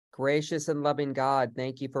Gracious and loving God,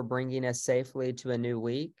 thank you for bringing us safely to a new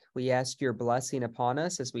week. We ask your blessing upon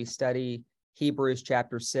us as we study Hebrews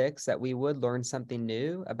chapter 6, that we would learn something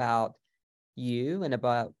new about you and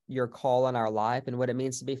about your call on our life and what it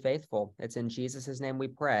means to be faithful. It's in Jesus' name we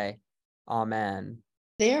pray. Amen.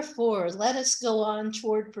 Therefore, let us go on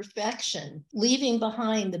toward perfection, leaving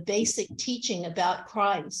behind the basic teaching about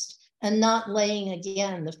Christ and not laying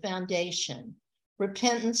again the foundation.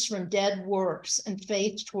 Repentance from dead works and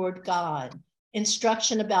faith toward God,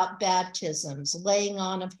 instruction about baptisms, laying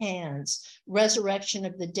on of hands, resurrection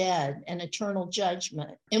of the dead, and eternal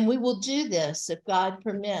judgment. And we will do this if God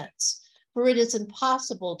permits, for it is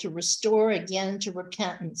impossible to restore again to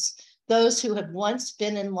repentance those who have once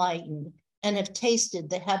been enlightened and have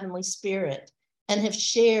tasted the heavenly Spirit, and have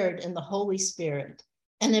shared in the Holy Spirit,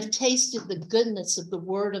 and have tasted the goodness of the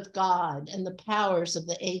word of God and the powers of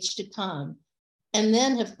the age to come, and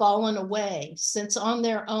then have fallen away, since on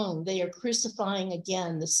their own they are crucifying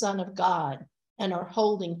again the Son of God and are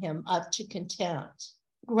holding him up to contempt.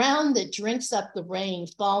 Ground that drinks up the rain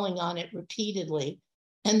falling on it repeatedly,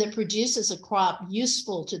 and that produces a crop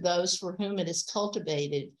useful to those for whom it is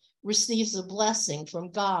cultivated, receives a blessing from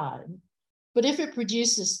God. But if it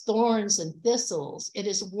produces thorns and thistles, it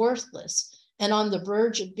is worthless and on the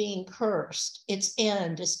verge of being cursed. Its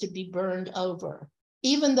end is to be burned over.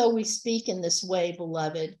 Even though we speak in this way,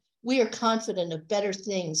 beloved, we are confident of better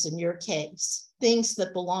things in your case, things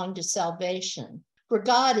that belong to salvation. For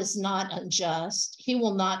God is not unjust. He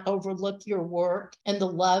will not overlook your work and the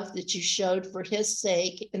love that you showed for his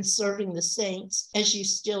sake in serving the saints as you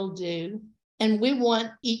still do. And we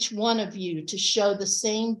want each one of you to show the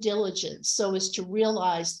same diligence so as to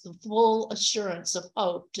realize the full assurance of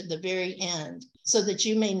hope to the very end, so that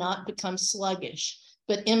you may not become sluggish,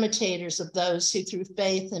 but imitators of those who through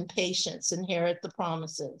faith and patience inherit the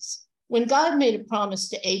promises. When God made a promise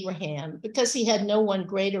to Abraham, because he had no one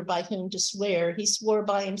greater by whom to swear, he swore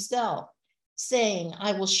by himself, saying,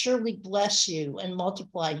 I will surely bless you and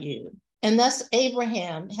multiply you. And thus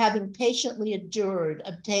Abraham, having patiently endured,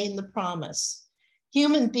 obtained the promise.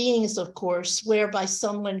 Human beings, of course, swear by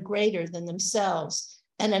someone greater than themselves,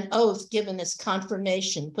 and an oath given as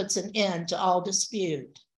confirmation puts an end to all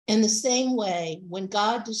dispute. In the same way, when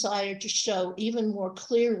God desired to show even more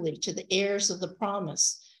clearly to the heirs of the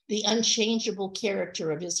promise the unchangeable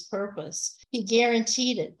character of his purpose, he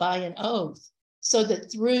guaranteed it by an oath, so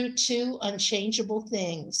that through two unchangeable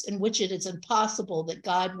things in which it is impossible that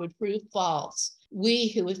God would prove false, we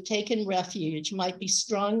who have taken refuge might be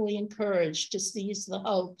strongly encouraged to seize the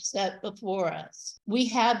hope set before us. We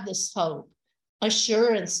have this hope, a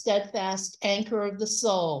sure and steadfast anchor of the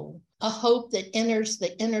soul, a hope that enters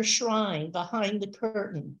the inner shrine behind the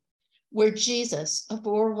curtain, where Jesus, a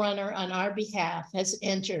forerunner on our behalf, has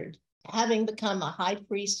entered, having become a high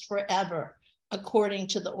priest forever, according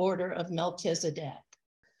to the order of Melchizedek.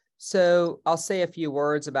 So I'll say a few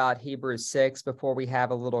words about Hebrews 6 before we have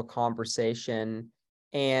a little conversation.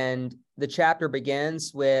 And the chapter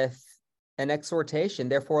begins with an exhortation.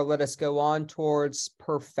 Therefore, let us go on towards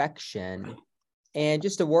perfection. And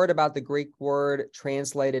just a word about the Greek word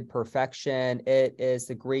translated perfection. It is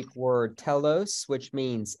the Greek word telos, which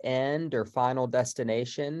means end or final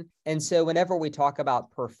destination. And so whenever we talk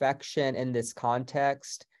about perfection in this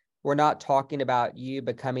context, we're not talking about you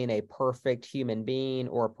becoming a perfect human being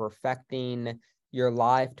or perfecting your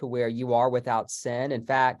life to where you are without sin. In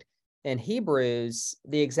fact, in Hebrews,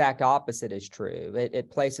 the exact opposite is true.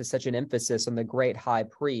 It places such an emphasis on the great high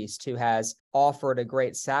priest who has offered a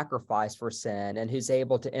great sacrifice for sin and who's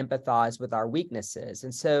able to empathize with our weaknesses.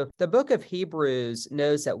 And so the book of Hebrews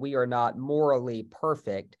knows that we are not morally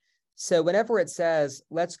perfect. So whenever it says,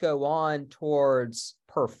 let's go on towards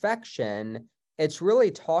perfection, it's really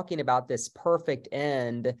talking about this perfect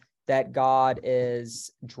end that God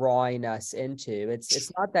is drawing us into.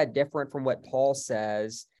 It's not that different from what Paul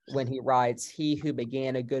says when he writes, he who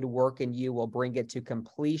began a good work in you will bring it to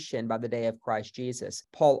completion by the day of Christ Jesus.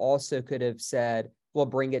 Paul also could have said, we'll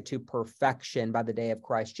bring it to perfection by the day of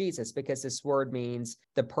Christ Jesus, because this word means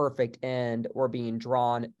the perfect end or being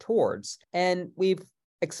drawn towards. And we've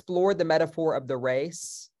explored the metaphor of the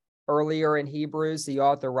race. Earlier in Hebrews, the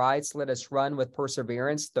author writes, let us run with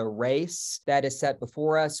perseverance the race that is set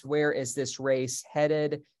before us. Where is this race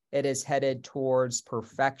headed? It is headed towards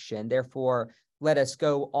perfection. Therefore, let us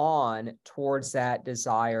go on towards that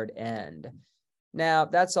desired end. Now,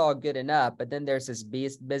 that's all good enough, but then there's this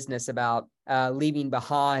business about leaving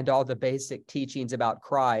behind all the basic teachings about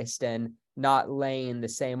Christ and not laying the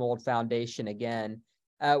same old foundation again.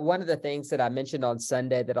 One of the things that I mentioned on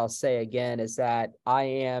Sunday that I'll say again is that I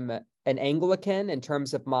am an Anglican in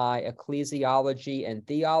terms of my ecclesiology and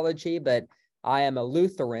theology, but I am a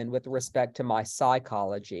Lutheran with respect to my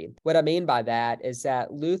psychology. What I mean by that is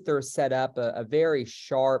that Luther set up a very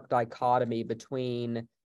sharp dichotomy between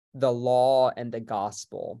the law and the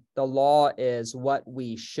gospel. The law is what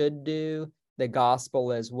we should do. The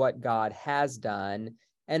gospel is what God has done.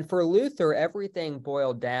 And for Luther, everything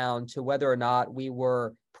boiled down to whether or not we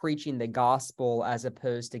were preaching the gospel as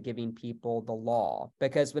opposed to giving people the law.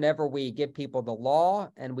 Because whenever we give people the law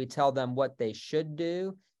and we tell them what they should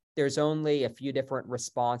do, there's only a few different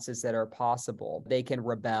responses that are possible. They can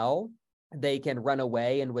rebel, they can run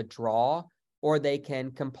away and withdraw, or they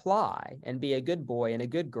can comply and be a good boy and a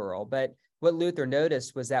good girl. But what Luther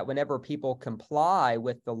noticed was that whenever people comply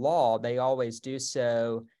with the law, they always do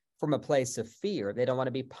so from a place of fear. They don't want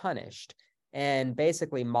to be punished. And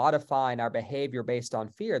basically modifying our behavior based on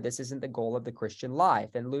fear, this isn't the goal of the Christian life.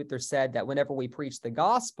 And Luther said that whenever we preach the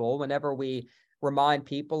gospel, whenever we remind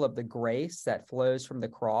people of the grace that flows from the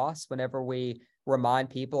cross, whenever we remind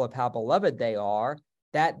people of how beloved they are,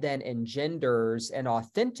 that then engenders an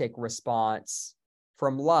authentic response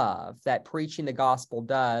from love, that preaching the gospel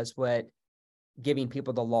does what giving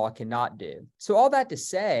people the law cannot do. So all that to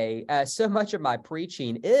say, so much of my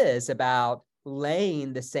preaching is about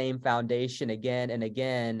laying the same foundation again and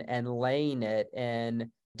again and laying it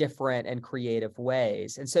in different and creative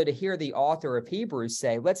ways. And so to hear the author of Hebrews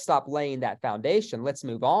say, let's stop laying that foundation, let's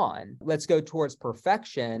move on, let's go towards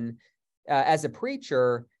perfection. As a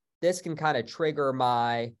preacher, this can kind of trigger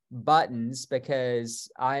my buttons because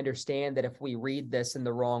I understand that if we read this in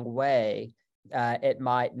the wrong way, it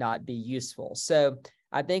might not be useful. So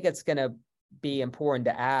I think it's going to be important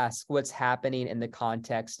to ask what's happening in the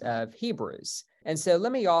context of Hebrews. And so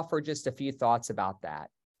let me offer just a few thoughts about that.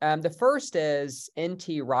 The first is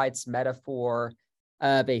N.T. Wright's metaphor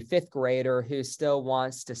of a fifth grader who still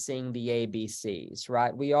wants to sing the ABCs,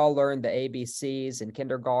 right? We all learned the ABCs in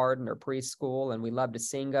kindergarten or preschool, and we love to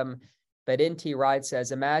sing them. But N.T. Wright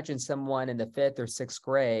says, imagine someone in the fifth or sixth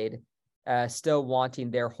grade still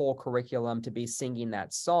wanting their whole curriculum to be singing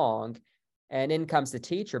that song. And in comes the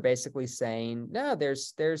teacher basically saying, no,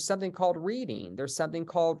 there's something called reading. There's something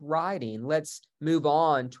called writing. Let's move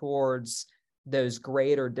on towards those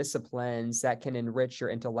greater disciplines that can enrich your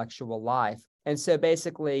intellectual life. And so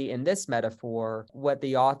basically in this metaphor, what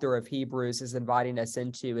the author of Hebrews is inviting us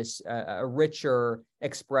into is a richer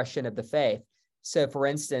expression of the faith. So for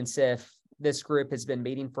instance, if this group has been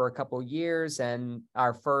meeting for a couple of years and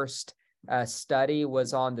our first study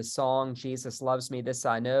was on the song, Jesus Loves Me, This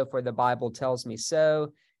I Know, for the Bible Tells Me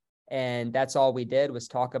So. And that's all we did was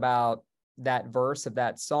talk about that verse of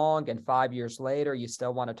that song. And 5 years later, you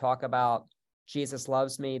still want to talk about Jesus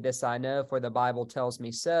loves me, this I know, for the Bible tells me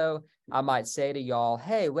so. I might say to y'all,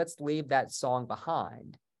 hey, let's leave that song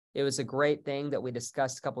behind. It was a great thing that we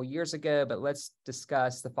discussed a couple years ago, but let's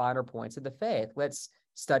discuss the finer points of the faith. Let's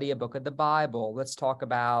study a book of the Bible. Let's talk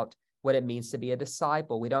about what it means to be a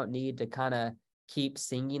disciple. We don't need to kind of keep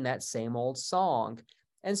singing that same old song.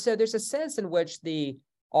 And so there's a sense in which the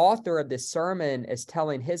author of this sermon is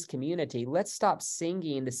telling his community, let's stop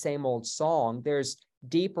singing the same old song. There's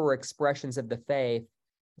deeper expressions of the faith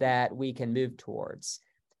that we can move towards.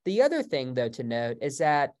 The other thing, though, to note is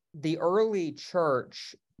that the early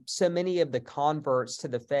church, so many of the converts to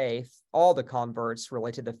the faith, all the converts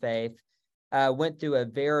really to the faith, went through a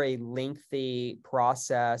very lengthy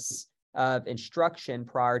process of instruction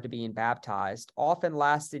prior to being baptized, often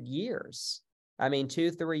lasted years.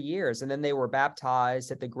 2-3 years. And then they were baptized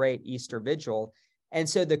at the great Easter Vigil. And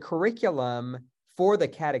so the curriculum for the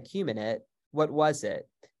catechumenate, what was it?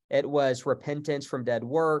 It was repentance from dead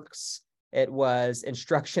works. It was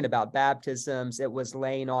instruction about baptisms. It was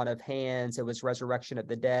laying on of hands. It was resurrection of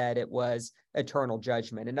the dead. It was eternal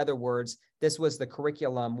judgment. In other words, this was the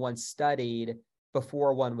curriculum one studied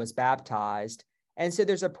before one was baptized. And so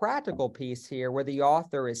there's a practical piece here where the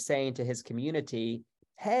author is saying to his community,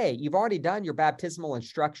 hey, you've already done your baptismal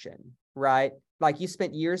instruction, right? Like you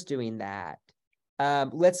spent years doing that.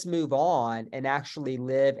 Let's move on and actually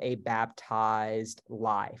live a baptized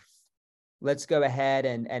life. Let's go ahead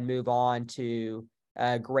and move on to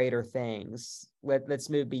greater things. Let's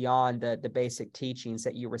move beyond the basic teachings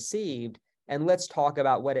that you received, and let's talk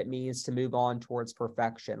about what it means to move on towards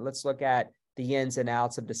perfection. Let's look at the ins and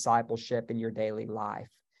outs of discipleship in your daily life.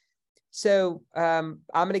 So I'm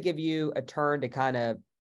going to give you a turn to kind of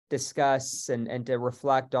discuss and to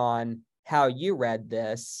reflect on how you read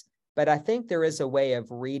this. But I think there is a way of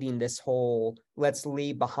reading this whole, let's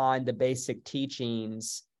leave behind the basic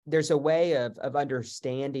teachings. There's a way of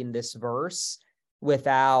understanding this verse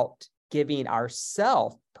without giving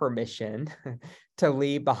ourselves permission to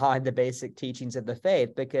leave behind the basic teachings of the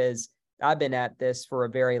faith, because I've been at this for a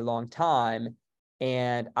very long time.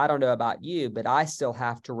 And I don't know about you, but I still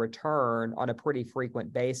have to return on a pretty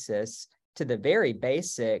frequent basis to the very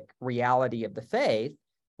basic reality of the faith,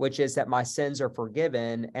 which is that my sins are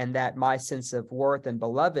forgiven and that my sense of worth and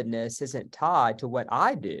belovedness isn't tied to what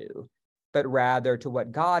I do, but rather to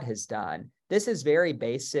what God has done. This is very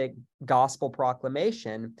basic gospel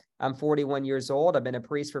proclamation. I'm 41 years old. I've been a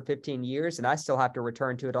priest for 15 years, and I still have to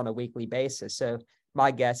return to it on a weekly basis. So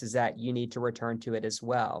my guess is that you need to return to it as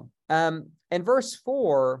well. In verse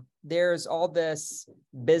 4, there's all this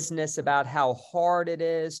business about how hard it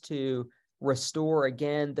is to restore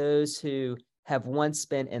again those who have once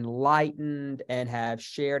been enlightened and have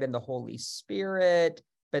shared in the Holy Spirit,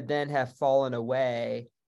 but then have fallen away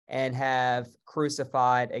and have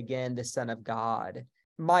crucified again the Son of God.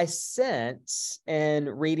 My sense in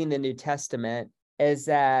reading the New Testament is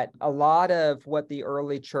that a lot of what the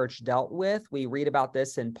early church dealt with, we read about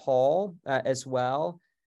this in Paul as well,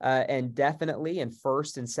 and definitely in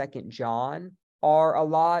 1st and 2nd John, are a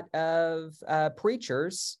lot of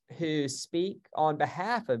preachers who speak on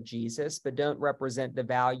behalf of Jesus, but don't represent the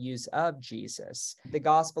values of Jesus. The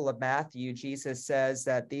Gospel of Matthew, Jesus says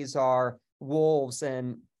that these are wolves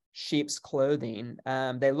in sheep's clothing.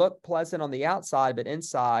 They look pleasant on the outside, but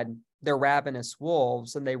inside they're ravenous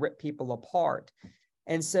wolves and they rip people apart.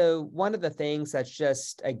 And so one of the things that's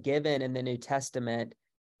just a given in the New Testament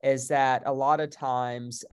is that a lot of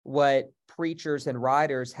times what preachers and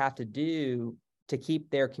writers have to do to keep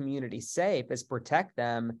their community safe is protect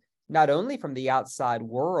them not only from the outside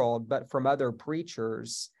world, but from other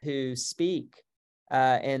preachers who speak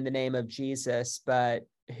in the name of Jesus, but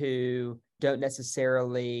who don't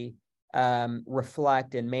necessarily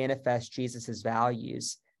reflect and manifest Jesus's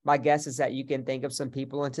values. My guess is that you can think of some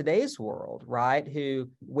people in today's world, right, who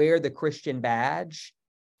wear the Christian badge,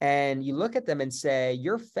 and you look at them and say,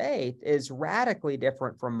 your faith is radically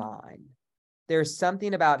different from mine. There's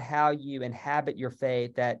something about how you inhabit your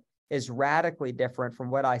faith that is radically different from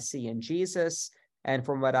what I see in Jesus and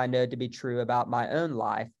from what I know to be true about my own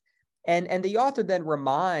life. And the author then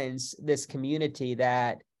reminds this community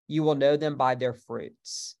that you will know them by their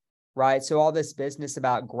fruits, right? So all this business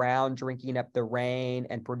about ground drinking up the rain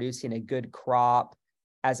and producing a good crop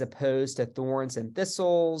as opposed to thorns and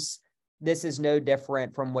thistles, this is no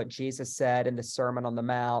different from what Jesus said in the Sermon on the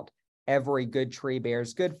Mount. Every good tree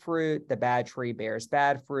bears good fruit, the bad tree bears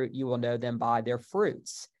bad fruit. You will know them by their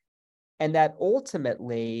fruits. And that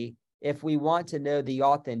ultimately, if we want to know the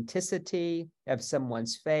authenticity of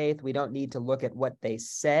someone's faith, we don't need to look at what they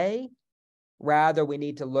say. Rather, we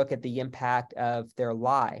need to look at the impact of their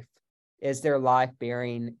life. Is their life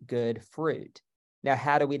bearing good fruit? Now,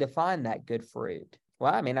 how do we define that good fruit?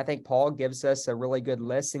 Well, I mean, I think Paul gives us a really good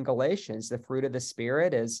list in Galatians. The fruit of the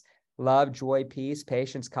Spirit is love, joy, peace,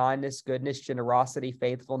 patience, kindness, goodness, generosity,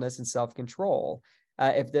 faithfulness, and self-control.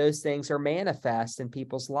 If those things are manifest in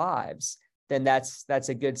people's lives, then that's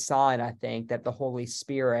a good sign, I think, that the Holy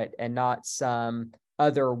Spirit and not some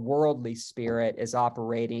other worldly spirit is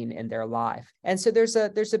operating in their life. And so there's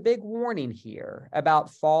a big warning here about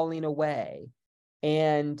falling away.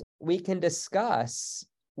 And we can discuss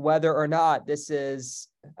whether or not this is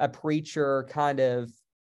a preacher kind of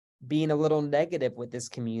being a little negative with this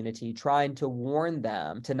community, trying to warn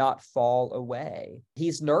them to not fall away.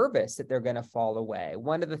 He's nervous that they're going to fall away.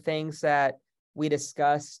 One of the things that we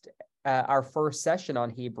discussed our first session on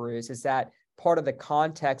Hebrews is that part of the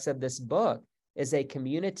context of this book is a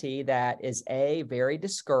community that is very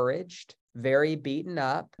discouraged, very beaten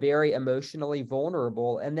up, very emotionally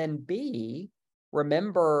vulnerable, and then B,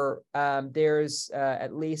 remember, there's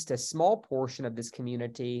at least a small portion of this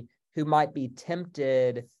community who might be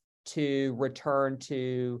tempted to return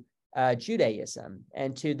to Judaism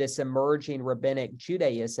and to this emerging rabbinic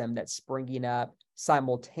Judaism that's springing up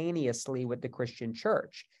simultaneously with the Christian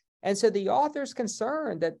church. And so the author's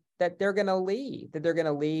concerned that they're going to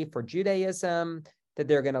leave for Judaism, that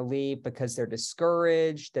they're going to leave because they're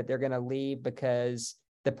discouraged, that they're going to leave because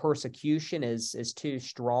the persecution is too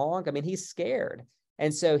strong. I mean, he's scared.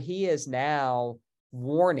 And so he is now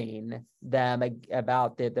warning them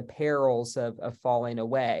about the perils of falling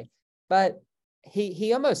away. But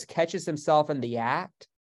he almost catches himself in the act.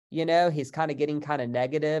 You know, he's kind of getting kind of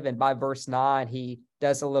negative. And by verse 9, he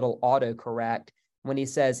does a little autocorrect when he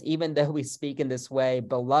says, even though we speak in this way,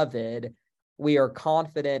 beloved, we are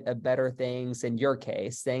confident of better things in your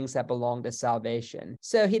case, things that belong to salvation.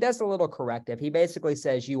 So he does a little corrective. He basically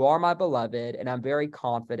says, you are my beloved, and I'm very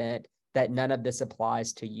confident that none of this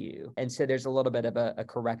applies to you. And so there's a little bit of a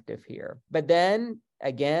corrective here. But then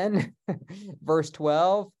again, verse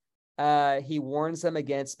 12, he warns them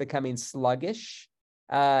against becoming sluggish,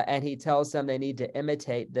 and he tells them they need to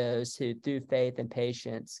imitate those who, through faith and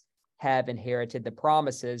patience, have inherited the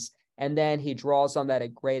promises. And then he draws on that a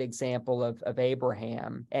great example of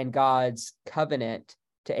Abraham and God's covenant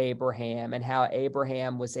to Abraham, and how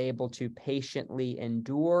Abraham was able to patiently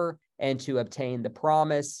endure and to obtain the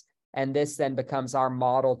promise. And this then becomes our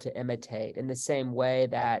model to imitate, in the same way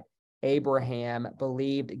that Abraham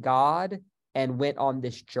believed God and went on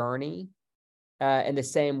this journey, in the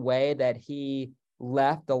same way that he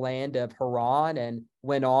left the land of Haran and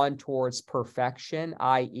went on towards perfection,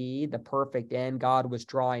 i.e., the perfect end God was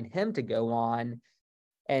drawing him to go on.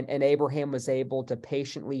 And Abraham was able to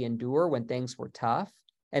patiently endure when things were tough,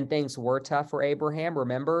 and things were tough for Abraham.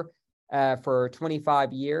 Remember, for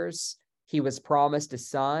 25 years, he was promised a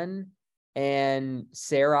son, and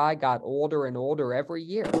Sarai got older and older every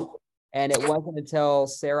year. And it wasn't until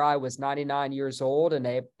Sarai was 99 years old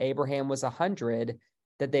and Abraham was 100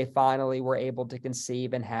 that they finally were able to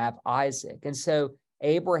conceive and have Isaac. And so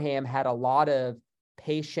Abraham had a lot of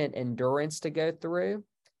patient endurance to go through.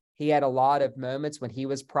 He had a lot of moments when he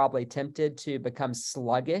was probably tempted to become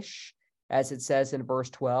sluggish, as it says in verse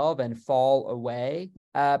 12, and fall away.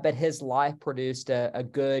 But his life produced a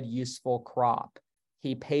good, useful crop.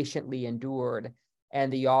 He patiently endured.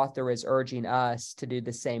 And the author is urging us to do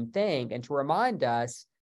the same thing and to remind us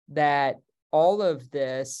that all of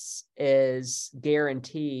this is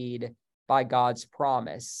guaranteed by God's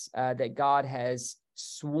promise, that God has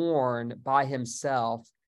sworn by himself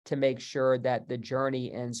to make sure that the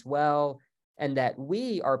journey ends well, and that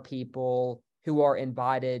we are people who are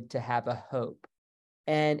invited to have a hope.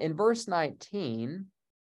 And in verse 19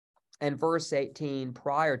 and verse 18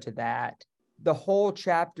 prior to that, the whole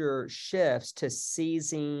chapter shifts to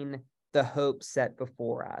seizing the hope set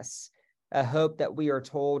before us, a hope that we are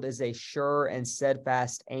told is a sure and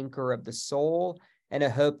steadfast anchor of the soul, and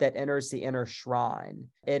a hope that enters the inner shrine.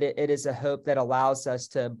 It is a hope that allows us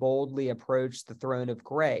to boldly approach the throne of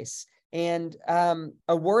grace. And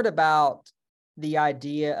a word about the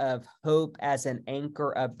idea of hope as an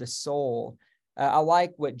anchor of the soul. I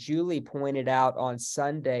like what Julie pointed out on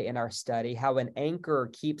Sunday in our study, how an anchor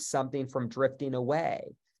keeps something from drifting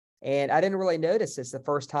away. And I didn't really notice this the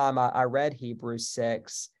first time I read Hebrews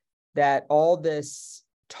 6, that all this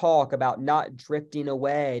talk about not drifting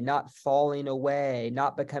away, not falling away,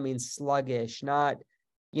 not becoming sluggish, not,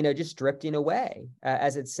 just drifting away,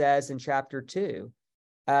 as it says in chapter 2.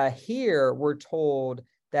 Here we're told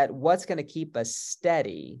that what's going to keep us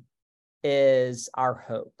steady is our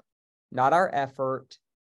hope, not our effort,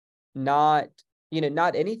 not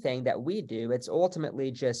anything that we do. It's ultimately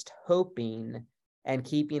just hoping and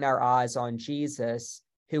keeping our eyes on Jesus,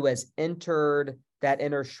 who has entered that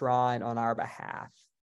inner shrine on our behalf.